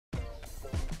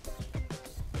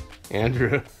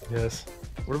Andrew. Yes.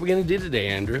 What are we gonna do today,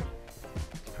 Andrew?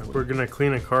 We're gonna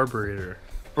clean a carburetor.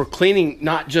 We're cleaning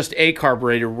not just a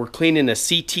carburetor, we're cleaning a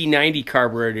CT90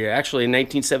 carburetor. Actually a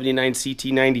 1979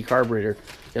 CT90 carburetor.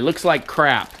 It looks like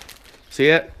crap. See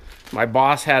it? My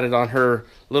boss had it on her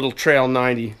little Trail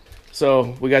 90.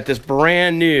 So we got this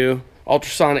brand new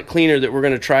ultrasonic cleaner that we're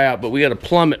gonna try out, but we gotta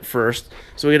plumb it first.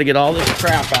 So we gotta get all this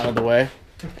crap out of the way.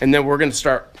 And then we're gonna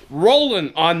start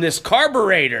rolling on this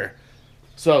carburetor.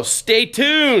 So stay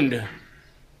tuned.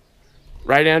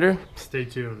 Right, Andrew? Stay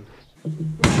tuned.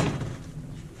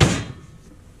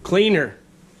 Cleaner.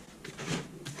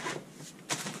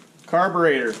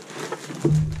 Carburetor.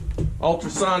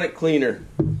 Ultrasonic cleaner.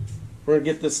 We're gonna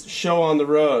get this show on the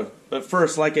road. But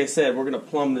first, like I said, we're gonna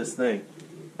plumb this thing.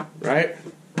 Right?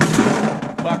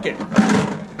 Bucket.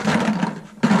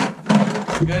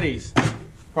 Goodies.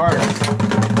 Parts.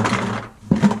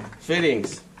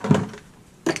 Fittings.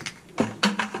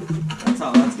 That's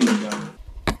how that's gonna go.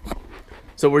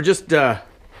 So we're just we're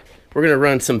gonna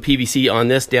run some PVC on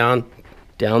this down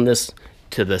this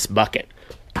to this bucket,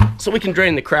 so we can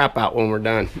drain the crap out when we're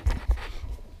done.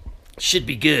 Should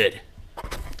be good.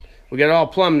 We got it all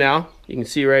plumbed now. You can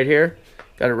see right here.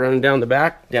 Got it running down the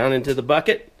back, down into the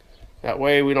bucket. That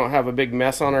way we don't have a big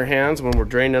mess on our hands when we're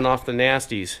draining off the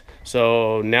nasties.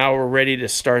 So now we're ready to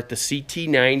start the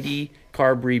CT90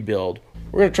 carb rebuild.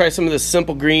 We're gonna try some of this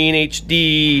Simple Green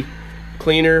HD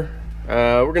cleaner.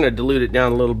 We're gonna dilute it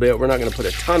down a little bit. We're not gonna put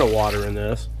a ton of water in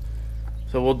this.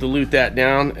 So we'll dilute that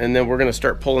down, and then we're gonna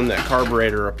start pulling that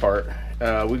carburetor apart.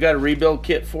 We got a rebuild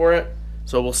kit for it,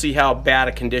 so we'll see how bad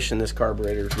a condition this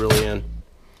carburetor is really in.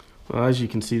 Well, as you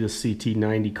can see, the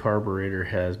CT90 carburetor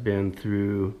has been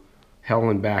through hell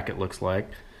and back, it looks like.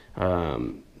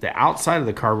 The outside of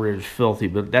the carburetor is filthy,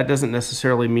 but that doesn't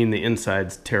necessarily mean the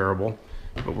inside's terrible.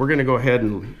 But we're gonna go ahead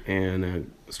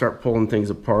and start pulling things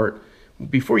apart.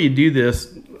 Before you do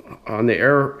this, on the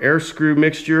air screw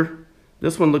mixture,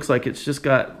 this one looks like it's just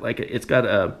got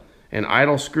an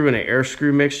idle screw and an air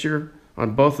screw mixture.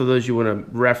 On both of those, you want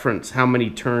to reference how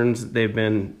many turns they've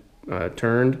been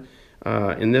turned.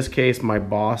 In this case, my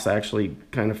boss actually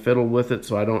kind of fiddled with it,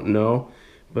 so I don't know.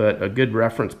 But a good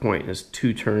reference point is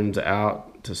 2 turns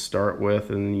out to start with,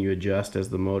 and then you adjust as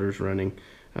the motor's running,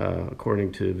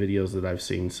 according to videos that I've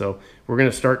seen. So we're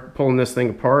going to start pulling this thing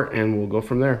apart, and we'll go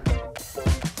from there.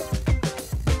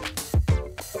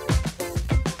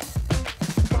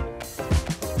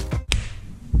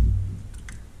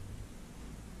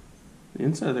 The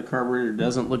inside of the carburetor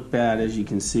doesn't look bad, as you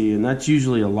can see, and that's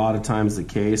usually a lot of times the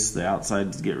case. The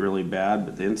outsides get really bad,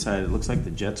 but the inside, it looks like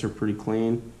the jets are pretty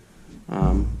clean.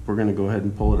 We're going to go ahead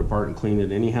and pull it apart and clean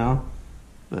it anyhow,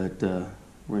 but we're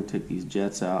going to take these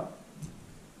jets out.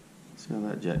 See how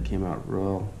that jet came out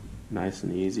real nice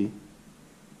and easy.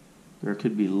 There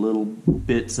could be little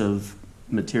bits of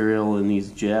material in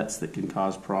these jets that can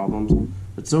cause problems,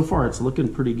 but so far it's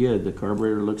looking pretty good. The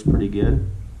carburetor looks pretty good.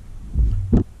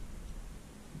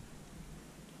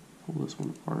 Pull this one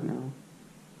apart now,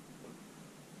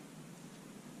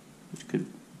 which could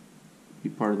be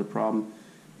part of the problem.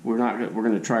 We're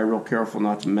going to try real careful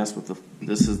not to mess with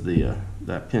this is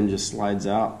that pin just slides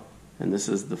out, and this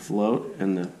is the float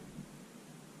and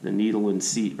the needle and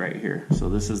seat right here. So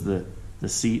this is the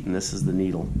seat and this is the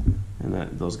needle, and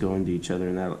those go into each other,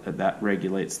 and that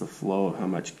regulates the flow of how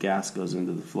much gas goes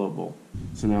into the float bowl.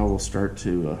 So now we'll start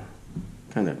to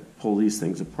kind of pull these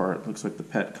things apart. Looks like the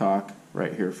petcock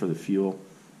right here for the fuel.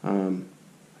 I don't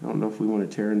know if we want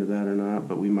to tear into that or not,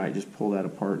 but we might just pull that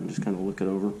apart and just kind of look it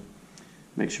over,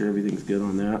 make sure everything's good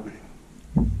on that.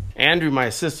 Andrew, my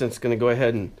assistant's going to go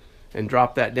ahead and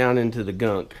drop that down into the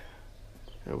gunk,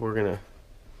 and we're going to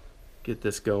get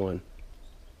this going.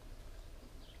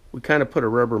 We kind of put a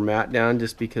rubber mat down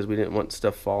just because we didn't want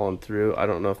stuff falling through. I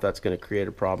don't know if that's going to create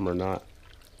a problem or not,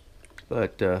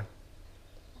 but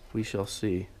we shall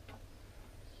see.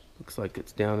 Looks like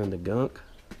it's down in the gunk.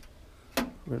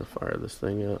 We're gonna fire this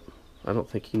thing up. I don't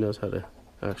think he knows how to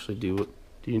actually do it.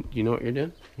 Do you know what you're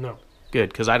doing? No. Good,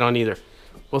 because I don't either.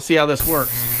 We'll see how this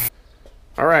works.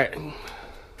 All right.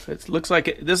 It looks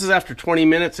like this is after 20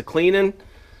 minutes of cleaning,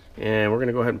 and we're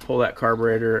gonna go ahead and pull that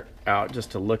carburetor out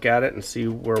just to look at it and see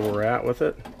where we're at with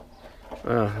it.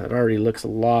 It already looks a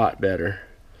lot better.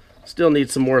 Still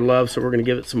needs some more love, so we're gonna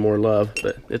give it some more love,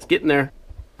 but it's getting there.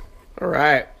 All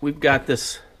right, we've got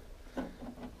this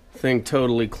thing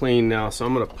totally clean now, so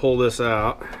I'm going to pull this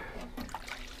out.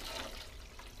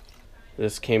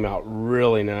 This came out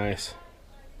really nice,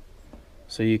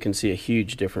 so you can see a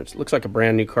huge difference. It looks like a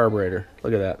brand new carburetor.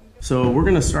 Look at that. So we're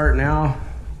going to start now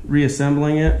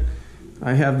reassembling it.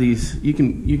 I have these, you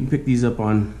can pick these up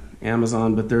on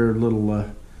Amazon, but they're little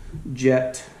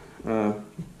jet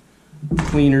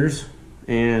cleaners,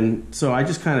 and so I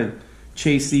just kind of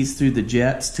chase these through the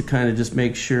jets to kind of just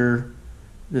make sure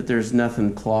that there's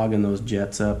nothing clogging those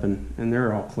jets up, and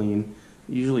they're all clean.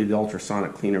 Usually the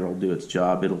ultrasonic cleaner will do its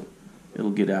job.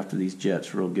 It'll get after these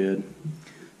jets real good.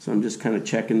 So I'm just kind of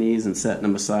checking these and setting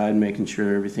them aside, making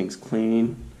sure everything's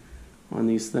clean on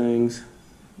these things.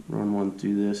 Run one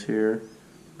through this here.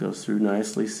 Goes through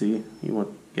nicely. See, you want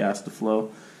gas to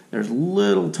flow. There's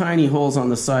little tiny holes on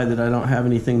the side that I don't have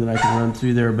anything that I can run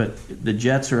through there, but the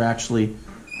jets are actually,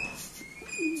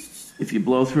 if you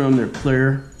blow through them, they're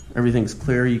clear. Everything's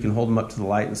clear. You can hold them up to the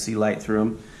light and see light through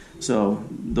them. So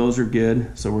those are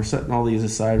good. So we're setting all these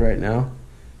aside right now.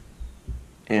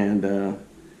 And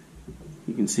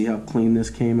you can see how clean this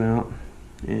came out.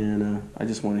 And I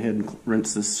just went ahead and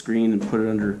rinsed this screen and put it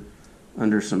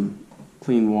under some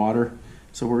clean water.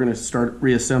 So we're going to start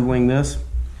reassembling this.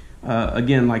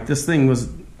 Again, like this thing was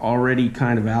already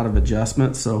kind of out of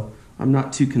adjustment, so I'm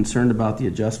not too concerned about the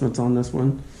adjustments on this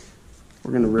one.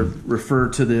 We're going to refer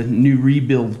to the new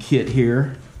rebuild kit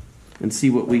here and see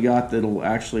what we got that'll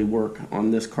actually work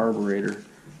on this carburetor.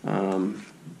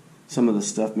 Some of the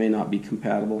stuff may not be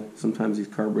compatible. Sometimes these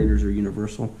carburetors are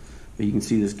universal, but you can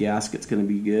see this gasket's going to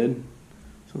be good.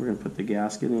 So we're going to put the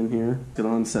gasket in here, get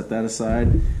on, set that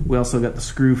aside. We also got the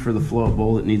screw for the float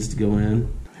bowl that needs to go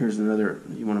in. Here's another,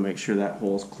 you want to make sure that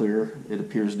hole's clear. It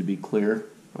appears to be clear.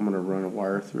 I'm going to run a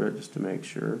wire through it just to make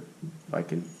sure if I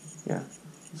can, yeah.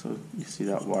 So you see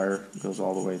that wire goes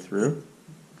all the way through.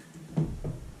 So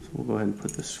we'll go ahead and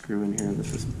put this screw in here.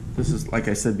 This is like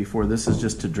I said before, this is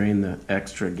just to drain the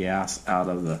extra gas out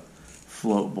of the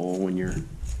float bowl when you're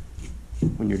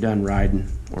done riding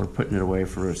or putting it away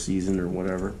for a season or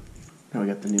whatever. Now we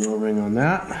got the new O-ring on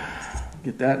that.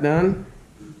 Get that done.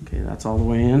 Okay, that's all the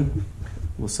way in.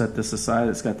 We'll set this aside.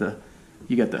 It's got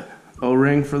you got the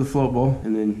O-ring for the float bowl,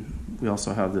 and then we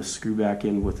also have this screw back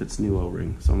in with its new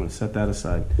O-ring. So I'm going to set that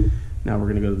aside. Now we're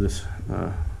going to go to this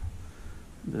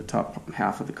the top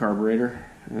half of the carburetor,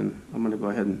 and I'm going to go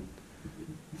ahead and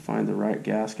find the right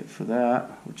gasket for that,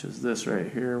 which is this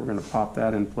right here. We're going to pop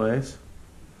that in place.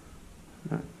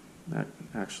 That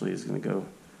actually is going to go,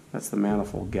 that's the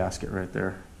manifold gasket right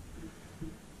there.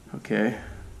 Okay,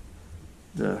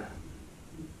 the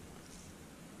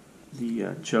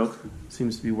choke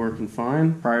seems to be working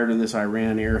fine. Prior to this, I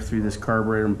ran air through this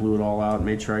carburetor and blew it all out,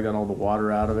 made sure I got all the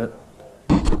water out of it.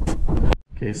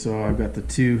 Okay, so I've got the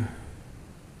two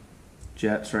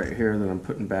jets right here that I'm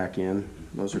putting back in.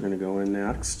 Those are going to go in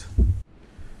next.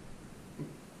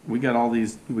 We got all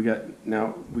these, we got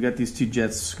these two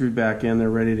jets screwed back in. They're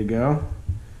ready to go.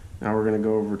 Now we're going to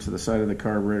go over to the side of the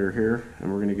carburetor here,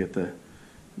 and we're going to get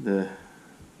the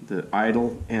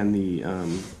idle and the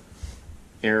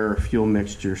air fuel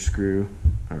mixture screw,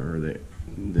 or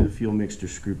the fuel mixture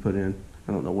screw put in.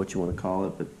 I don't know what you want to call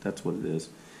it, but that's what it is.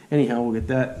 Anyhow, we'll get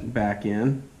that back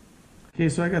in. Okay,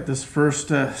 so I got this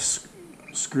first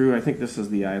screw. I think this is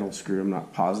the idle screw. I'm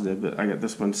not positive, but I got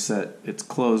this one set. It's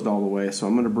closed all the way, so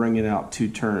I'm going to bring it out 2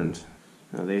 turns.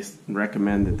 Now, they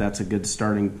recommend that that's a good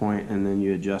starting point, and then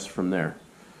you adjust from there.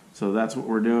 So that's what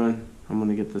we're doing. I'm going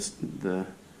to get the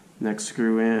next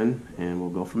screw in, and we'll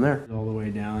go from there. All the way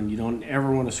down. You don't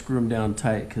ever want to screw them down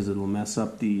tight because it'll mess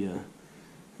up the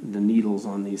needles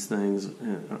on these things.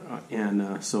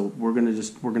 So we're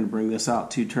gonna bring this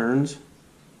out 2 turns,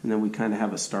 and then we kind of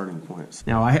have a starting point.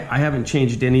 Now I haven't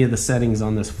changed any of the settings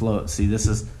on this float. See, this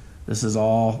is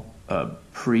all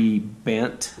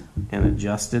pre-bent and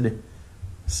adjusted.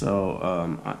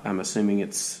 So I'm assuming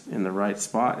it's in the right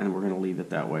spot, and we're going to leave it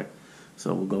that way.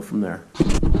 So we'll go from there.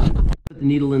 Put the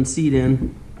needle and seat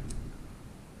in,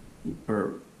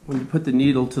 or when you put the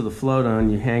needle to the float on,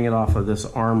 you hang it off of this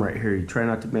arm right here. You try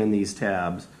not to bend these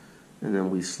tabs, and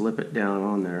then we slip it down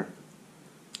on there.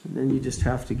 And then you just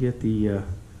have to get the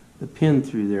pin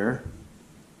through there,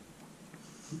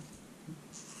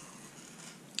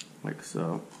 like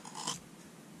so.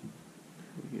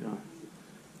 There we go.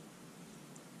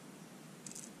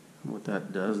 And what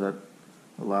that does, that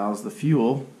allows the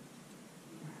fuel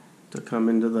to come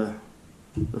into the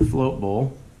float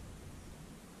bowl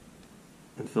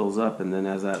and fills up, and then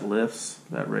as that lifts,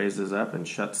 that raises up and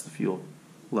shuts the fuel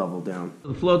level down.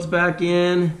 The float's back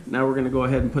in. Now we're going to go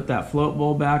ahead and put that float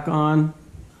bowl back on.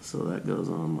 So that goes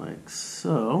on like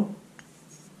so.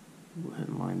 Go ahead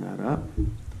and line that up.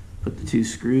 Put the 2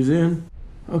 screws in.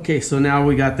 Okay, so now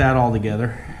we got that all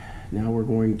together. Now we're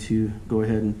going to go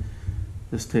ahead and,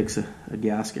 this takes a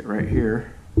gasket right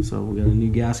here. So we got a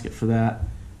new gasket for that.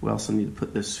 We also need to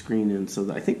put this screen in, so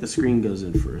that I think the screen goes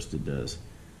in first. It does.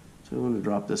 So we want to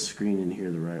drop this screen in here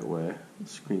the right way. The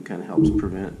screen kind of helps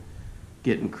prevent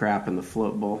getting crap in the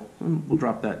float bowl. And we'll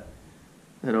drop that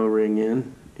O-ring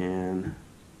in and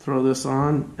throw this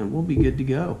on, and we'll be good to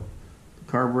go.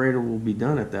 The carburetor will be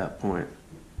done at that point.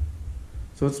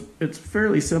 So it's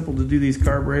fairly simple to do these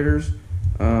carburetors.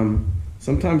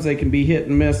 Sometimes they can be hit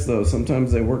and miss though.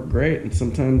 Sometimes they work great, and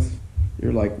sometimes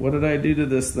you're like, what did I do to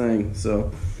this thing?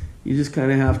 So you just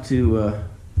kind of have to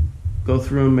go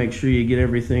through and make sure you get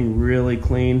everything really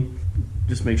clean.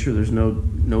 Just make sure there's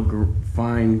no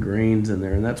fine grains in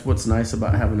there, and that's what's nice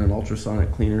about having an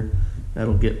ultrasonic cleaner.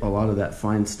 That'll get a lot of that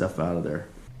fine stuff out of there.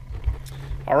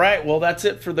 All right, well that's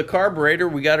it for the carburetor.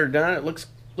 We got her done. It looks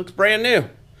brand new.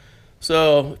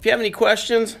 So if you have any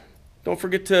questions, don't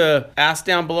forget to ask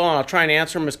down below, and I'll try and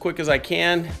answer them as quick as I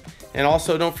can. And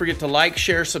also don't forget to like,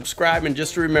 share, subscribe, and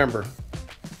just remember,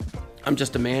 I'm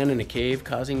just a man in a cave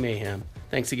causing mayhem.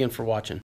 Thanks again for watching.